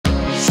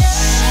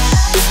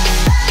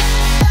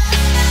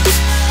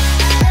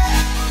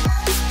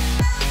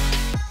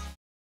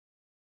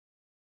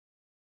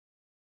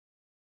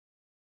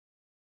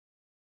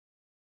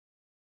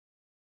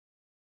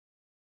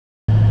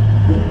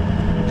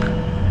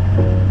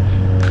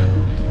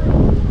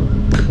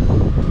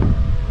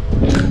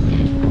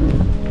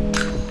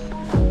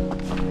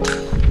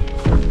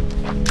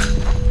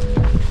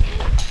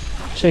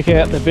check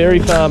out the berry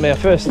farm, our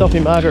first stop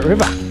in Margaret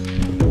River.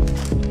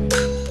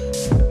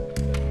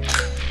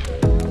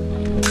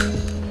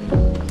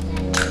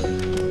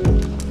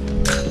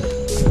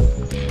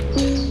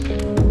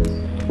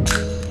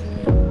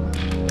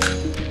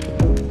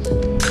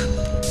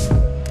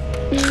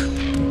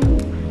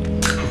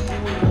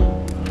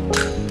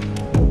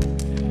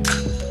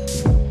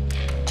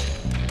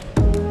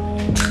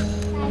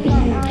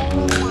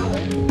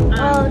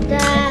 Oh,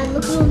 Dad,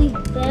 look at all these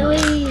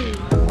berries.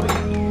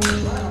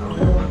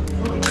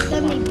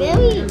 So many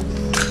berries.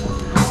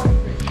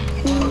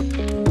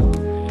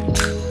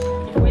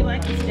 We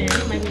like to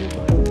stand, maybe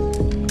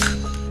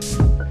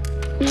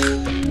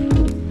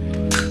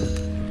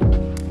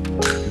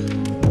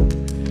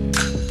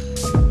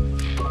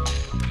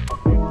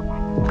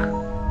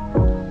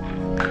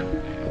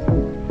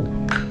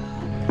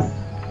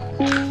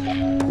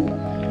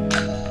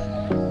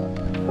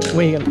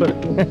Where are you going to put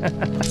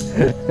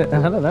it? I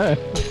don't know.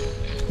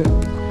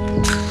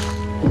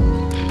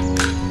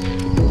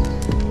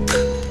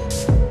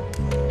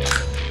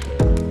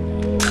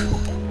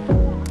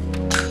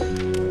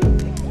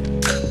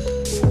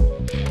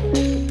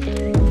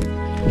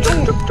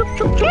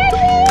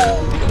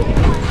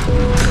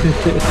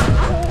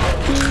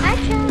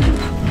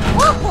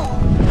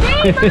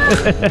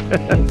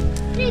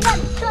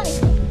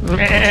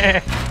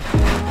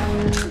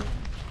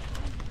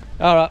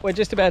 Alright, we're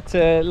just about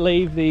to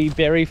leave the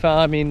berry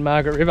farm in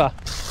Margaret River.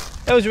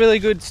 That was a really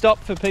good stop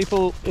for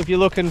people if you're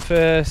looking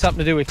for something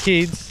to do with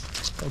kids.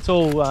 It's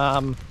all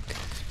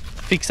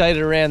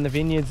fixated around the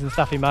vineyards and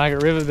stuff in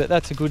Margaret River, but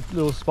that's a good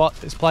little spot.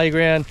 There's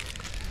playground,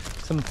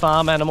 some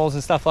farm animals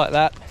and stuff like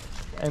that.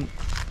 And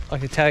I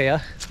can tell you,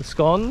 the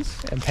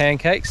scones and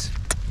pancakes.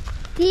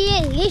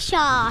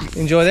 Delicious.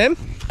 Enjoy them?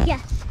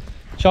 Yes.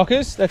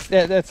 Chockers,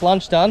 that's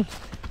lunch done.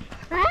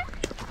 Huh?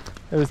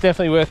 It was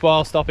definitely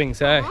worthwhile stopping,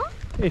 so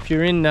if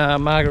you're in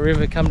Margaret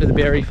River, come to the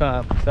berry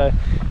farm. So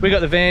we got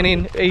the van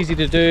in, easy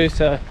to do,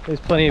 so there's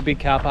plenty of big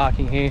car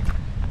parking here.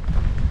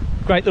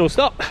 Great little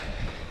stop.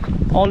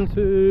 On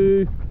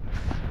to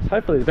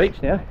hopefully the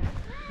beach now.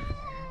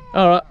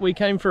 Alright, we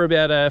came for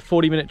about a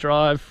 40-minute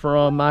drive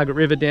from Margaret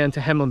River down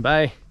to Hamlin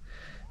Bay.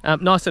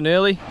 Nice and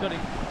early.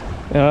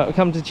 Alright, we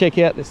come to check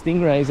out the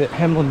stingrays at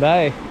Hamlin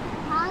Bay.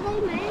 Are they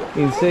made?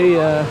 You can see,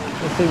 you'll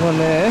see one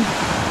there.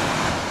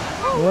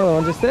 Another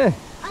one just there.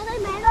 Are they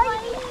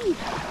mantaways?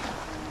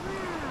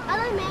 Are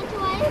they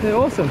mantaways? They're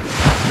awesome.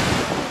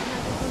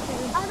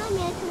 Are they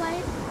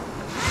mantaways?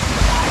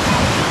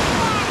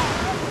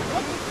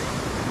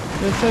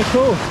 They're so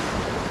cool.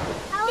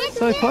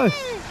 So close.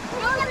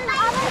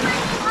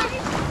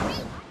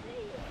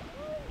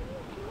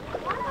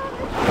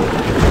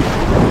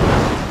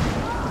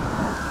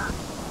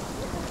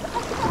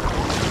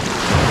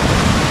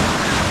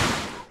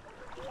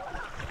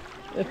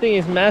 That thing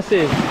is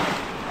massive.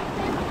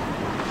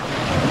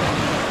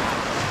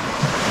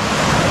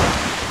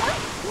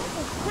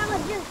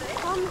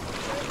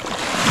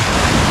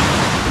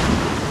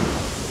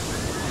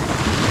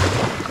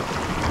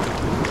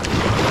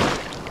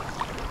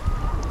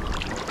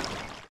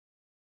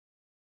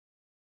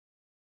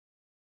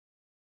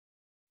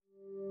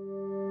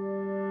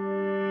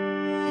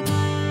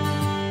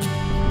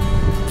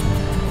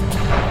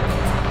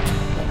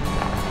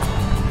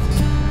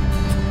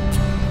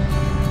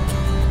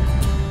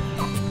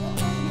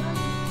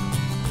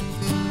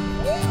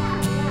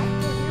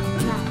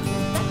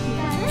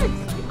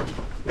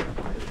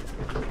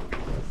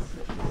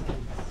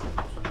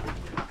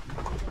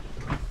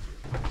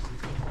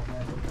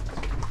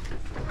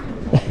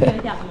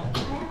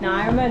 No,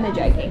 I remember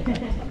joking. Caves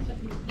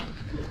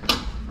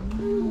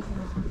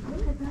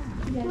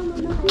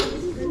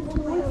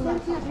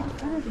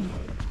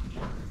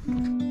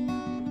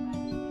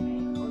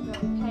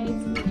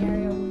in the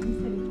area were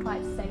considered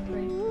quite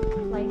sacred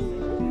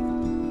places.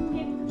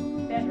 Hip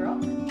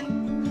bedrock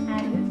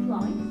and it was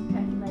flowing,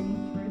 circulating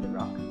through the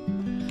rock.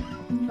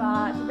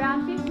 But around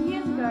 50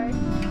 years ago,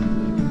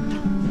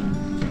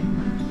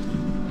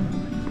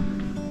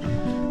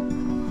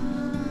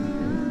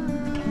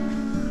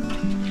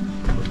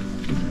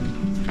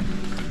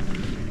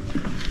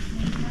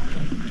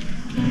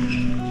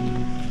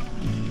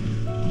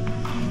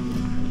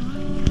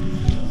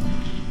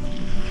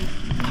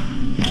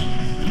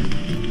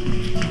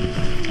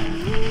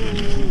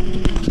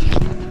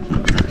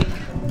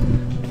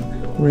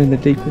 We're in the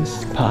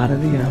deepest part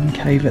of the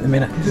cave at the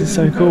minute. This is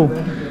so cool.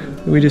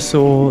 We just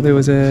saw there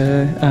was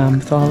a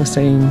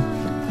thylacine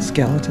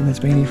skeleton that's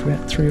been here for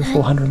about 300 or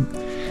 400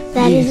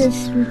 That years. is a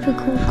super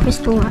cool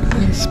crystal right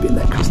there. Yeah, spin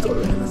that crystal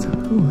around.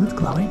 That's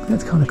glowing.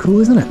 That's kind of cool,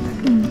 isn't it?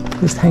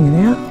 Just hanging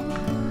out.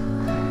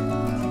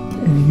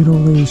 And you get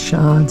all these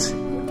shards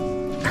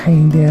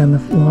hanging down the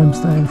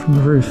limestone from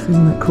the roof.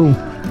 Isn't that cool?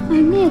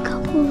 Only a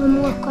couple of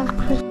them look like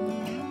crystal.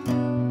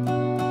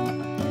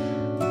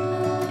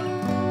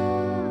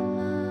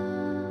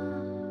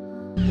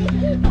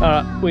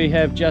 Alright, we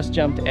have just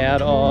jumped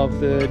out of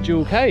the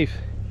jewel cave.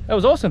 That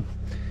was awesome.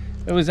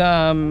 It was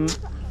not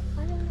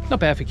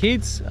bad for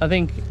kids. I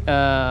think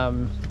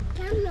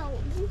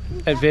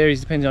it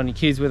varies depending on your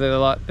kids whether they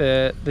like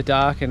the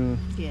dark and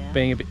Yeah.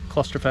 being a bit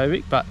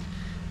claustrophobic. But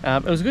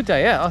it was a good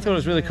day out. I thought it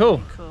was really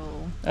cool.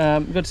 We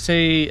got to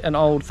see an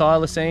old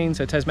thylacine,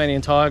 so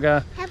Tasmanian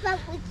tiger, How about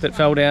with that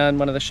fell down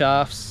one of the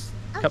shafts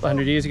a couple of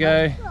hundred years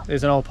ago.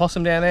 There's an old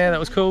possum down there. That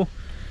was cool.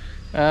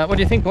 What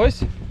do you think,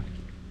 boys?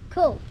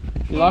 Cool.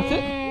 You liked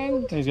it?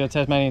 And He's got a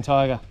Tasmanian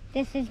tiger.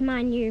 this is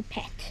my new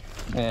pet.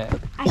 Yeah.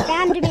 I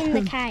found him in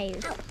the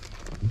cave.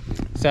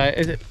 So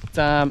is it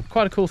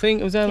quite a cool thing?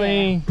 It was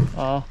only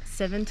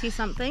 70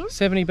 something.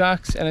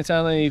 $70, and it's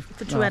only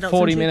For 2 adults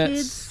 40 and 2 minutes.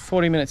 kids.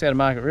 40 minutes out of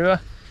Margaret River.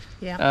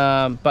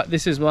 Yeah. But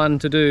this is one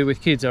to do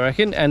with kids, I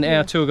reckon. And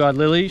our tour guide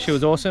Lily, she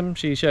was awesome.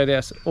 She showed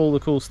us all the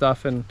cool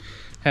stuff and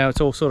how it's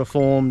all sort of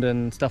formed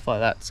and stuff like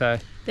that. So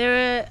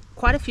There are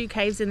quite a few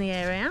caves in the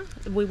area.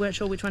 We weren't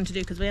sure which one to do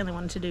because we only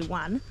wanted to do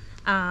one.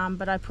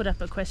 But I put up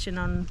a question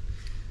on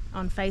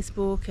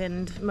Facebook,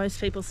 and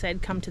most people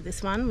said come to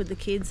this one with the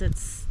kids.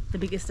 It's the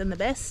biggest and the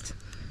best.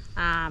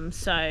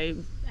 So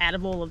out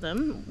of all of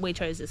them, we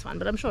chose this one.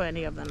 But I'm sure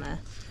any of them are.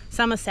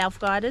 Some are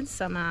self-guided,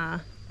 some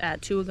are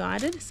tour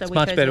guided. So it's we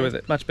much chose better with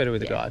it. Much better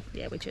with a guide.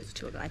 Yeah, we chose a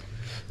tour guide.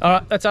 All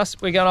right, that's us.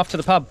 We're going off to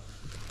the pub.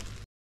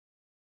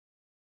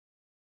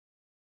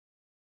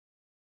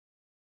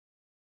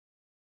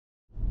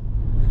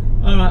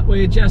 All right,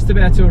 we're just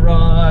about to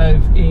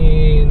arrive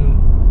in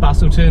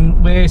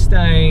Busselton. We're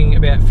staying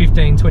about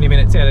 15-20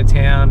 minutes out of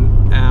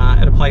town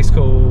at a place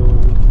called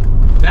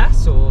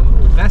Vass or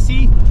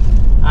Vassy.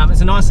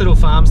 It's a nice little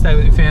farm stay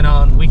that we found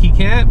on Wiki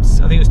Camps.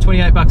 I think it was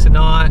 $28 a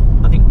night.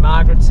 I think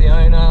Margaret's the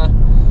owner.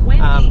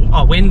 Wendy.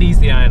 Wendy's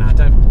the owner.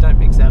 Don't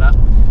mix that up.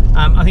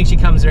 I think she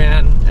comes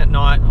around at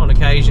night on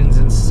occasions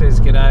and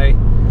says g'day.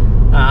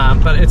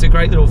 But it's a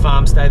great little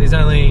farm stay. There's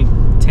only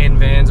 10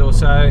 vans or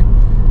so.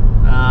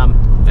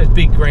 A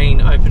big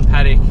green open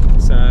paddock.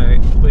 So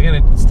we're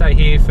going to stay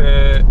here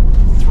for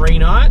 3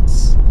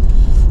 nights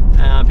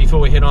before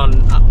we head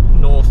on up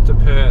north to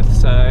Perth.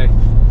 So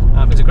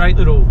it's a great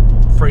little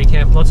free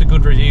camp. Lots of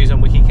good reviews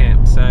on Wiki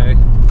Camp. So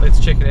let's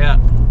check it out.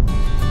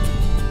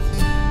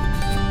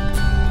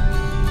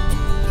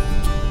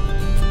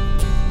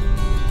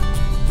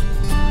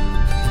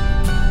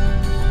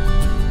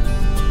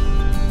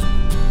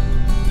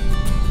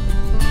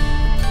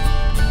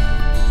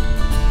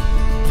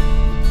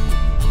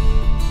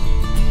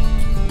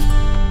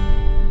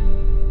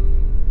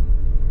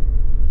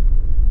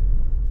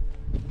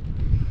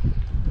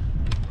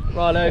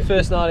 Righto,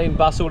 first night in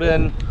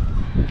Busselton.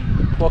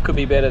 What could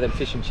be better than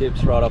fish and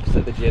chips right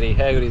opposite the jetty?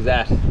 How good is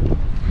that?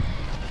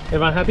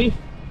 Everyone happy?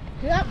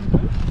 Yep.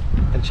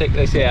 And check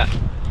this out.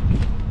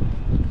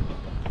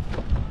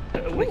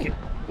 A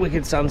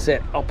wicked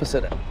sunset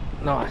opposite it.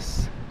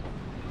 Nice.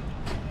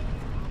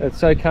 It's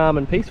so calm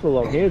and peaceful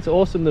along here. It's an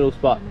awesome little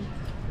spot.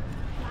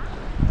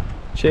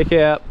 Check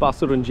out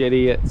Busselton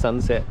Jetty at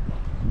sunset.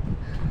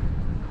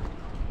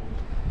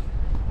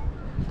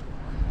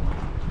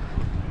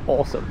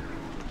 Awesome.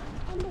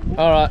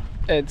 Alright,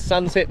 it's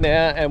sunset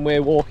now and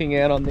we're walking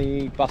out on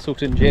the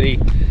Busselton Jetty.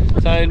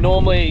 So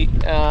normally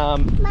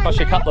costs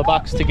you a couple of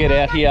bucks to get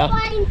out here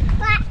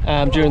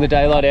during the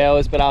daylight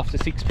hours, but after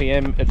 6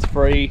 PM it's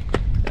free.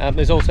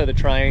 There's also the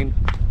train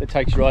that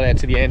takes you right out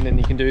to the end, and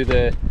you can do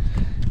the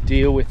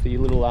deal with the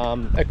little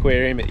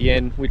aquarium at the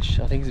end, which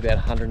I think is about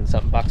 100 and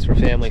something bucks for a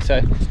family.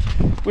 So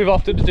we've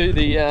opted to do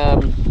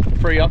the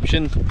free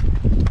option.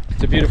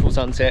 It's a beautiful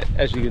sunset,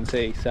 as you can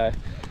see. So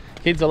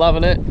kids are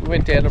loving it. We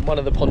went down on one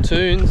of the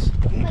pontoons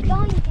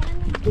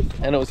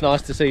and it was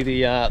nice to see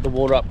the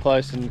water up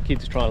close, and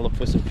kids trying to look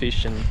for some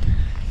fish, and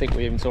I think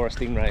we even saw a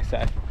stingray.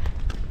 So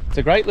it's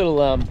a great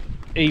little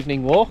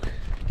evening walk.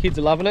 Kids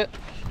are loving it.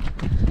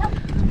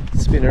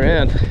 Spin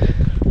around.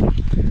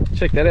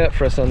 Check that out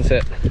for a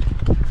sunset.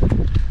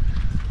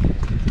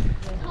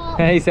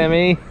 Hey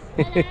Sammy.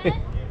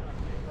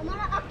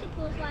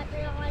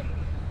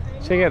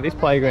 Check out this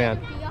playground.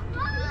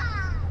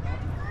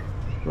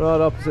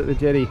 Right opposite the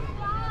jetty.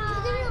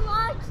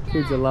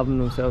 Kids are loving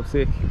themselves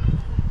sick.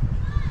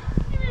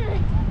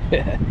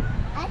 I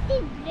see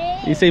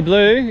blue. You see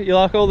blue? You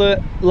like all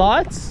the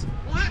lights?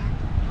 Yeah.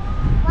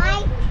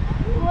 White,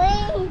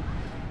 green,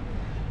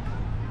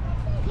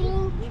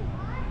 pink,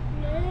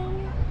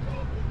 blue.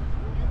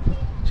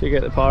 Check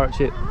out the pirate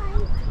ship.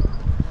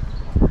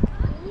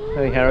 I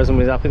think Harrison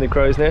was up in the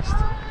crow's nest.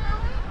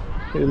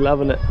 He's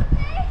loving it.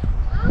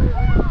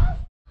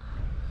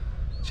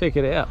 Check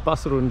it out,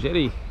 Busselton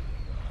Jetty.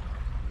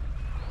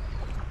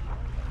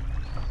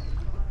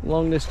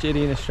 Longest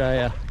jetty in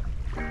Australia.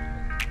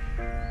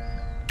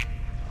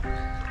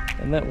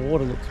 And that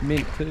water looks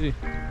mint too.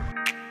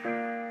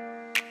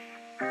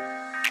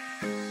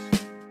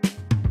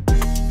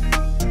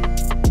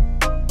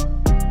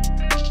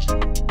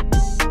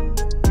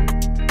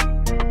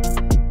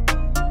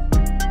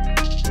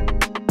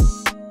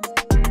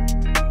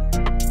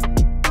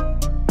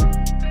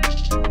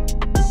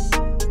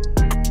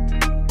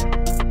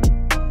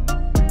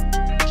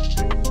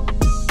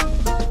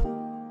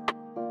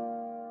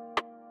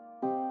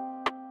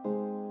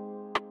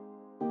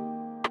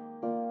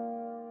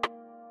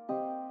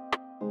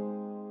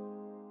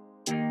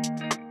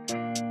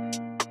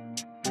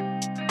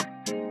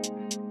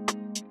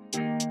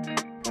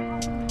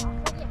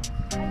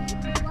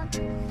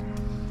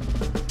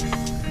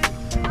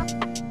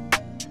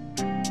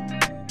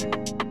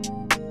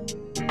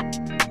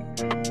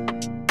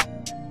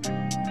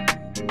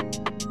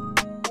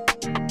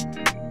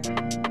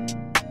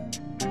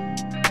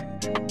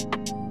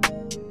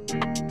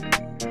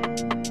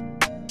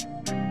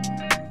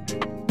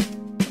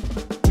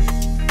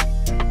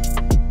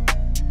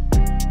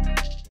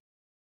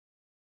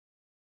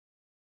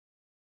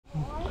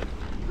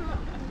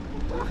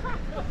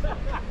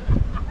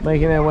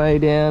 making our way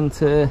down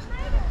to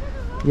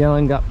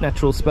Yallingup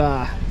Natural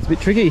Spa. It's a bit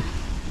tricky.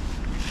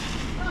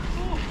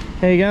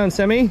 How you going,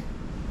 Sammy?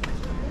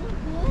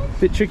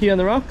 Bit tricky on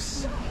the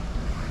rocks?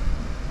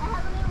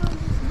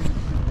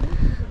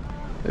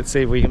 Let's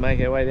see if we can make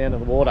our way down to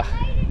the water.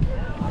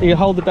 You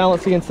hold the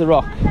balance against the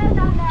rock.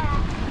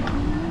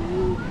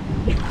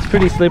 It's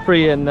pretty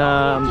slippery and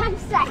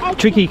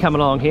tricky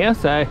coming along here,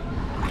 so.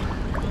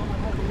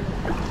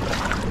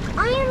 I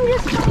am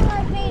just putting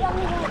my feet on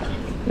the edge.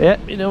 Yeah,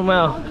 you're doing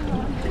well.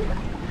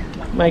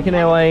 Making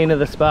our way into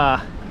the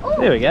spa.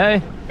 There we go.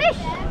 Fish!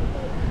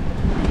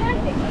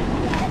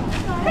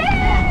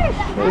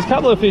 There's a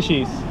couple of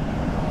fishies.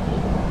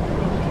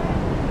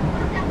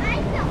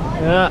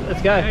 Yeah,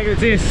 let's go. How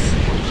good's this?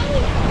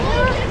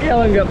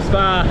 Yallingup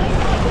Spa.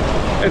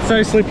 It's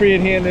so slippery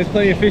in here and there's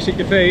plenty of fish at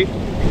your feet.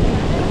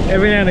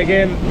 Every now and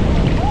again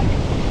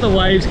the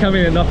waves come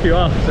in and knock you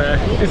off, so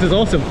this is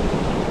awesome.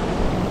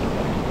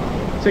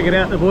 Check it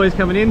out, the boys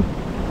coming in.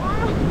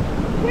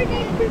 We're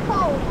getting too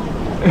cold.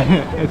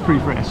 It's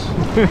pretty fresh.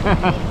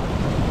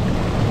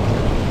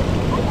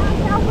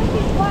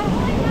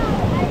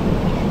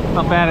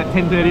 Not bad at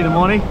 10:30 in the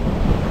morning.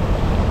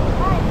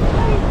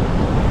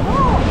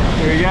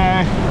 Here we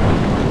go.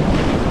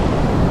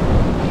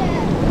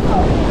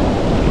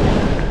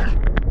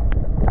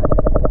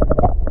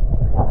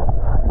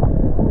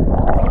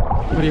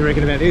 What do you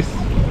reckon about this?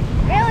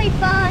 Really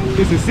fun.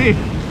 This is sick.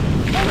 The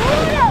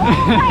water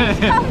always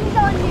comes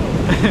on you.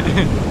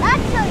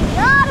 That's a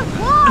lot of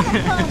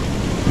water.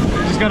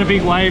 Just got a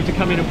big wave to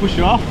come in and push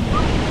you off.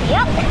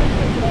 Yep.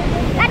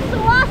 That's the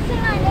last thing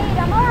I need.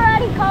 I'm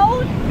already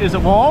cold. Is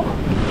it warm?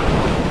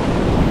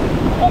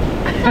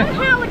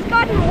 Somehow it's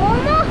gotten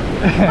warmer,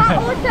 but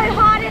also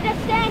harder to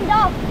stand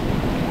up.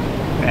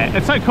 Yeah,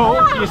 it's so cool.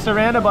 You're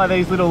surrounded by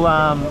these little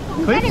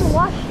cliffs. Getting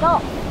washed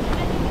off.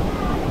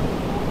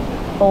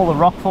 All the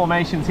rock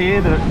formations here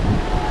that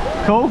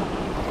are cool.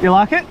 You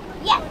like it?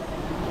 Yes.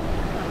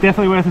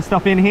 Definitely worth a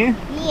stop in here.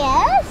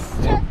 Yes.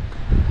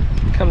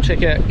 Come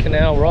check out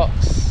Canal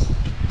Rocks.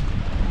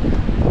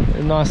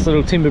 A nice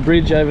little timber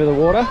bridge over the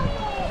water.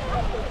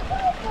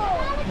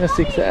 How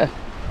sick's that?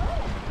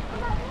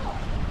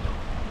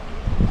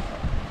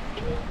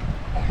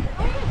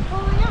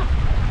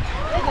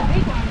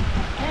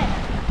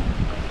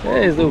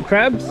 There's little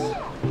crabs.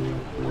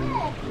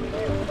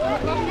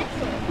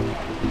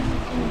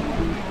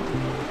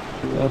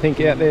 I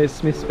think out there's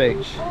Smith's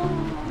Beach.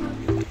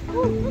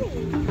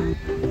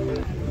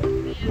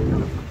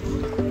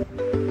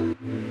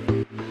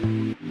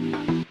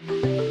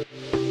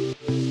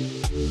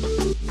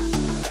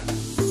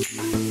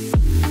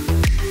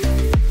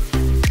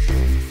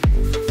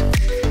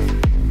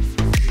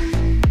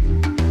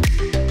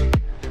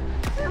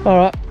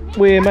 Alright,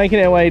 we're making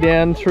our way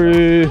down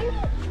through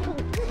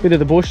a bit of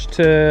the bush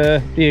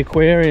to the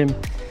aquarium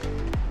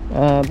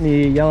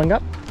near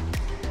Yallingup.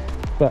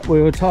 But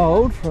we were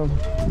told from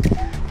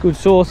good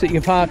source that you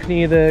can park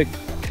near the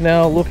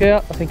canal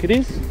lookout, I think it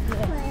is.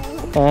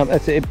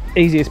 That's the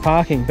easiest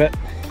parking, but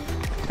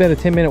it's about a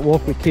 10-minute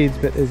walk with kids,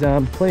 but there's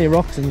plenty of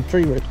rocks and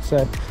tree roots,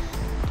 so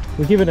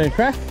we'll give it a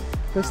crack.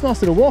 But it's a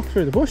nice little walk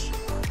through the bush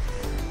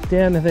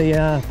down to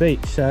the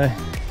beach, so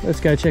let's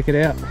go check it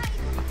out.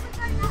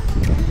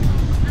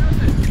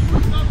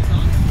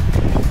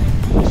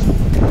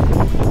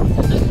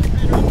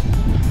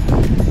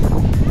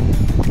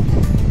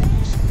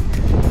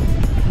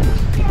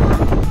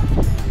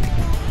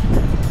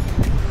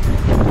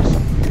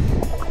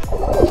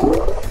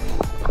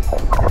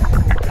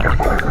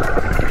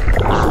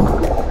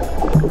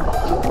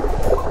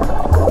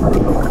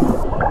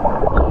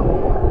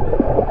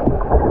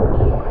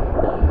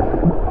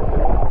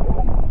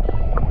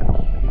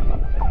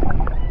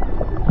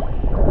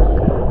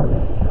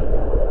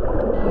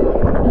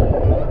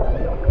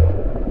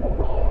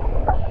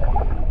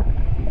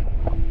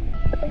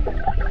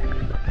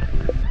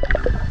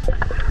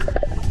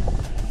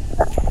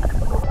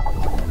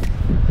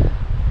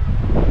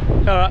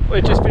 Alright,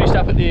 we've just finished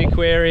up at the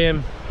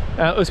aquarium.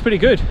 It was pretty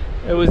good.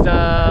 It was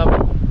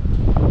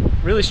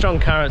really strong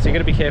current, so you've got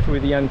to be careful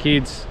with the young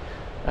kids,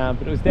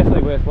 but it was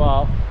definitely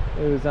worthwhile.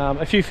 There was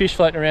a few fish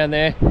floating around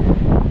there.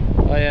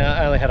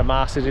 I only had a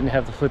mask, I didn't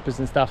have the flippers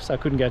and stuff, so I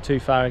couldn't go too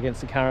far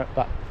against the current,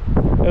 but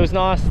it was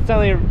nice. It's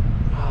only a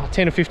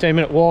 10 or 15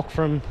 minute walk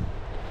from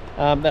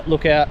that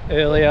lookout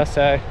earlier,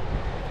 so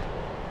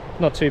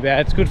not too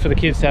bad. It's good for the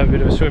kids to have a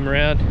bit of a swim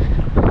around.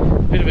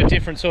 Bit of a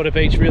different sort of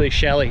beach, really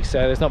shallow, so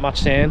there's not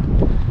much sand,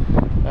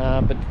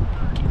 but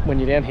when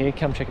you're down here,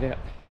 come check it out.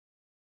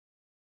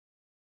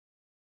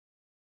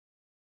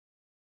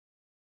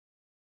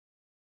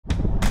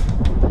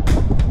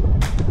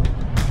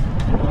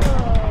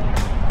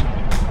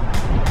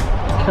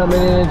 Come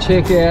in and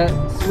check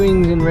out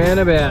swings and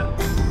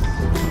roundabouts.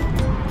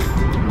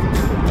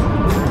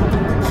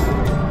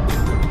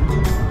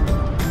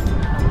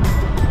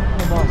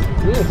 How nice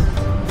is this?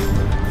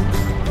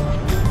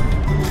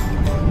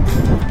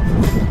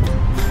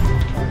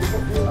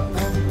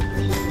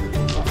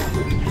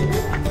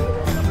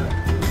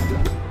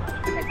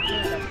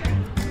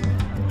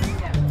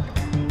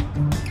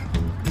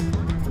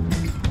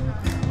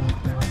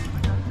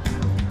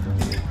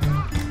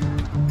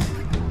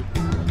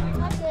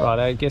 Right,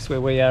 I guess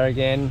where we are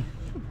again,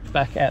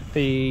 back at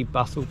the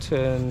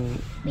Busselton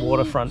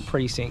waterfront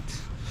precinct.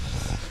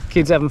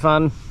 Kids having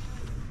fun,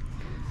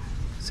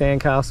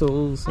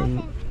 sandcastles,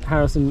 and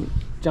Harrison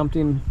jumped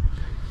into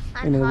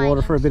the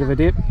water for a bit of a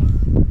dip.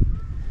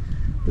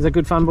 Is that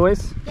good fun,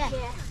 boys? Yeah.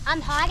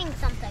 I'm hiding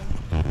something.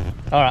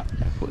 All right,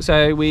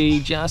 so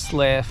we just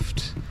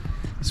left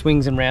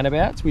Swings and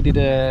Roundabouts. We did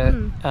a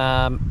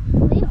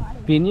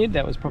vineyard.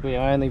 That was probably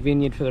our only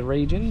vineyard for the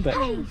region, but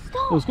it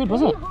was good,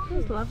 wasn't it? It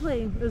was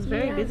lovely. It was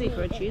very busy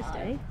for a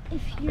Tuesday.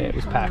 Yeah, it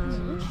was packed.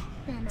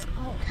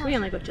 We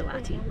only got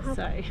gelati,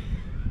 so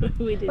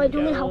we didn't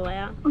go all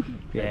out.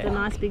 Yeah. There's a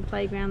nice big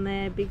playground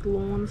there, big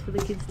lawns for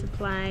the kids to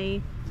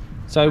play.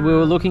 So we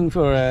were looking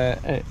for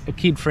a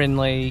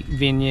kid-friendly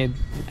vineyard,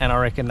 and I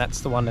reckon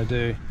that's the one to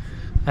do.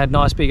 Had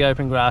nice big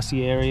open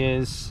grassy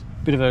areas,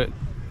 bit of a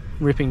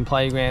ripping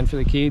playground for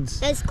the kids.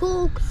 There's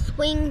cool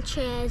swing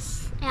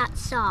chairs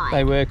outside.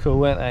 They were cool,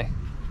 weren't they?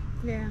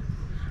 Yeah.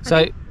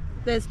 So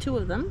There's two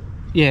of them.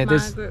 yeah,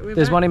 Margaret River.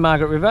 there's one in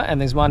Margaret River and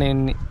there's one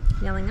in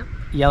Yelling Up.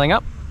 Yelling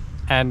Up,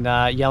 and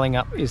Yelling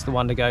Up is the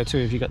one to go to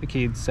if you've got the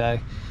kids. So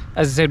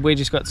as I said, we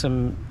just got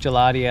some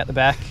gelati out the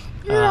back,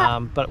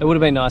 but it would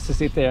have been nice to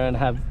sit there and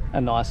have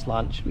a nice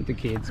lunch with the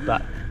kids,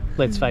 but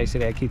let's face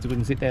it, our kids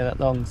wouldn't sit there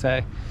that long.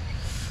 So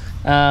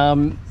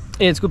yeah,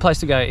 it's a good place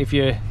to go if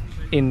you're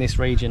in this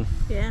region.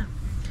 Yeah.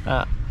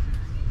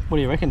 What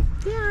do you reckon?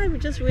 Yeah, I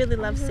just really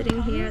love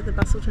sitting here at the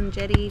Busselton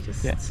jetty.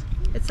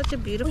 It's such a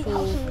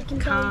beautiful,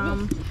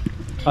 calm.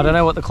 I don't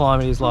know what the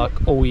climate is like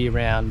all year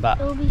round, but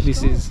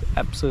this is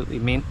absolutely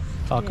mint.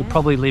 I could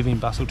probably live in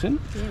Busselton.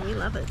 Yeah, we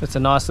love it. It's a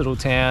nice little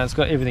town. It's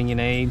got everything you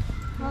need,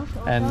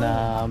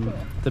 and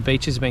the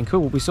beaches have been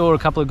cool. We saw a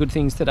couple of good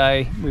things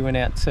today. We went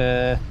out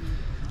to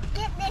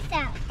Get this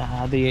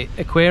out. the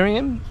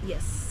aquarium.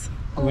 Yes.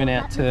 We went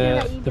out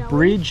to the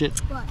bridge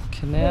at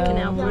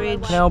Canal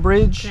Bridge. Canal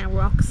Bridge. Canal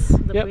Rocks,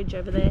 the Yep. bridge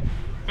over there,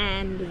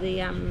 and the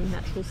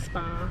natural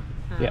spa.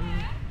 Yep.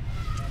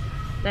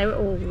 They were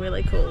all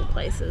really cool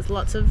places.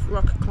 Lots of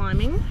rock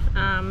climbing.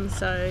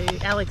 So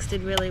Alex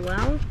did really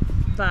well,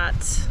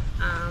 but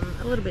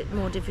a little bit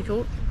more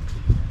difficult.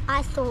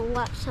 I saw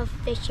lots of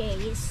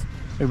fishies.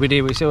 We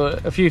did. We saw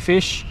a few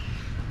fish,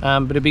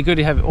 but it'd be good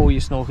to have all your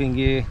snorkeling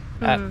gear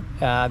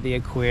at the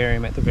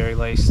aquarium at the very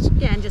least.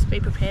 Yeah, and just be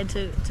prepared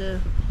to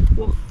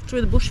walk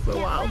through the bush for a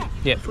while.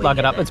 Yeah, before lug you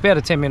it get up. there. It's about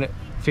a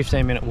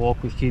 15-minute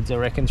walk with kids, I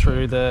reckon,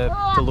 through the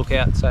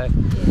lookout. So,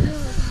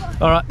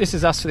 all right, this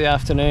is us for the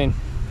afternoon.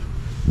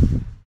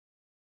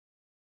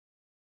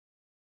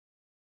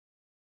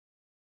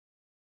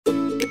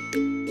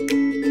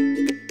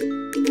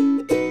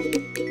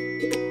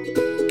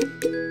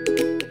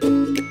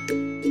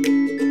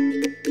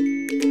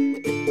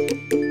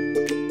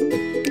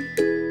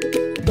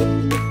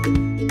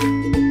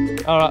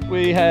 Alright,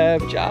 we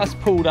have just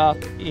pulled up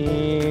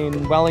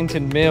in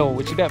Wellington Mill,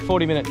 which is about a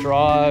 40-minute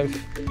drive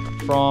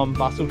from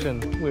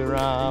Busselton. We're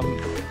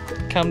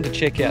come to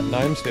check out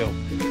Gnomesville.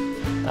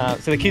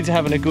 So the kids are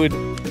having a good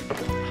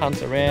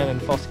hunt around and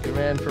fossick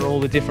around for all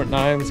the different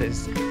gnomes.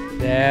 There's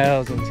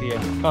thousands here,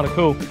 kind of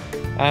cool.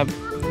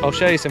 I'll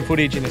show you some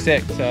footage in a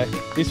sec. So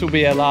this will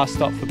be our last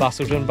stop for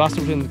Busselton.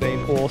 Busselton's been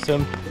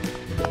awesome.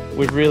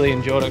 We've really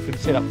enjoyed it. We've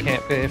set up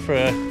camp there for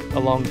a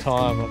long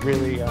time. I've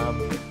really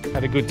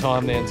had a good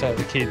time there, and so have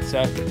the kids.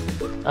 So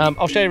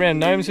I'll show you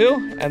around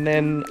Gnomesville, and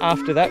then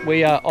after that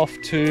we are off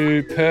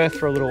to Perth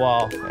for a little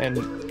while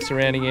and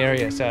surrounding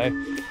area. So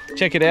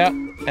check it out.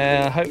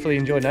 Hopefully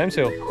you enjoy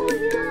Gnomesville.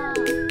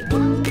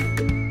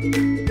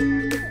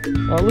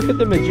 Oh, look at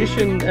the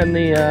magician and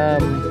the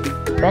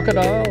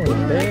crocodile and the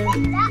bear,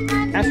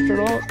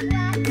 astronaut.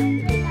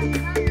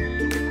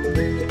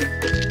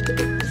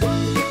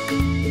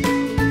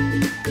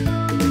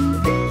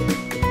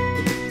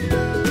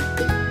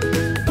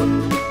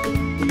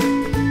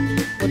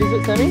 What is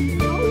it, Sammy?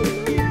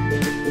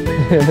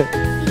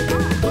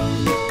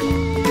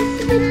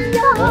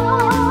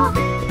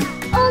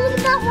 Oh, look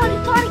at that one.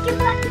 He's trying to get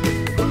back.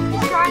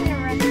 He's trying to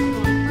rescue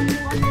him.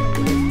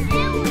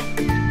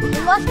 He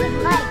lost his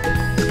leg.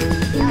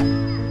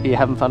 Are you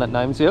having fun at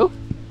Gnomesville?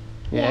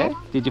 Yeah.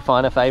 Did you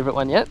find a favourite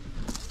one yet?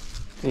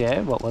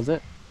 Yeah, what was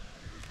it?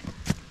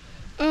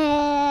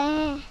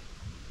 A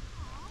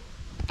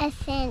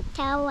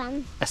Santa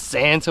one. A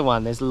Santa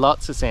one. There's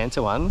lots of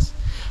Santa ones.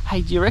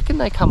 Hey, do you reckon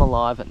they come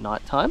alive at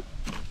night time?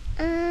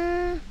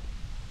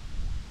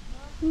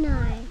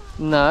 No.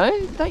 No?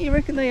 Don't you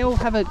reckon they all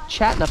have a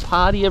chat and a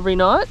party every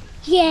night?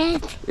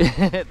 Yes.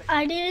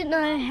 I didn't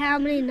know how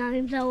many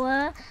gnomes there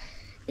were.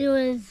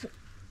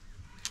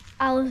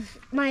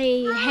 My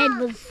head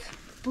was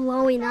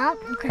blowing up.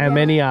 How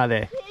many are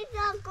there?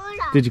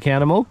 Did you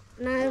count them all?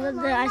 No,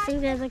 but I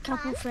think there's a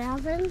couple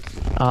thousand.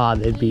 Ah,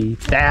 there'd be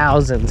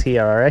thousands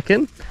here, I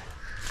reckon.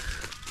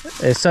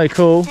 They're so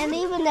cool. And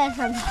even there's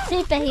some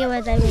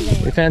superheroes over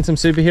there. We found some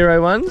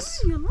superhero ones.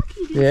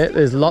 Yeah,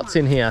 there's lots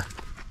in here.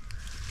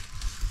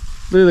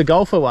 Look at the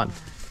golfer one.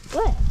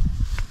 Where?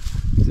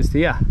 Just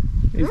here.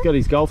 He's got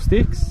his golf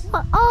sticks.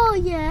 Oh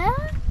yeah.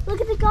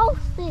 Look at the golf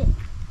stick.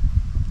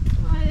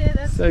 Yeah,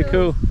 that's So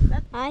cool.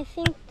 I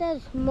think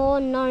there's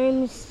more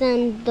gnomes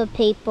than the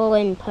people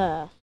in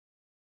Perth.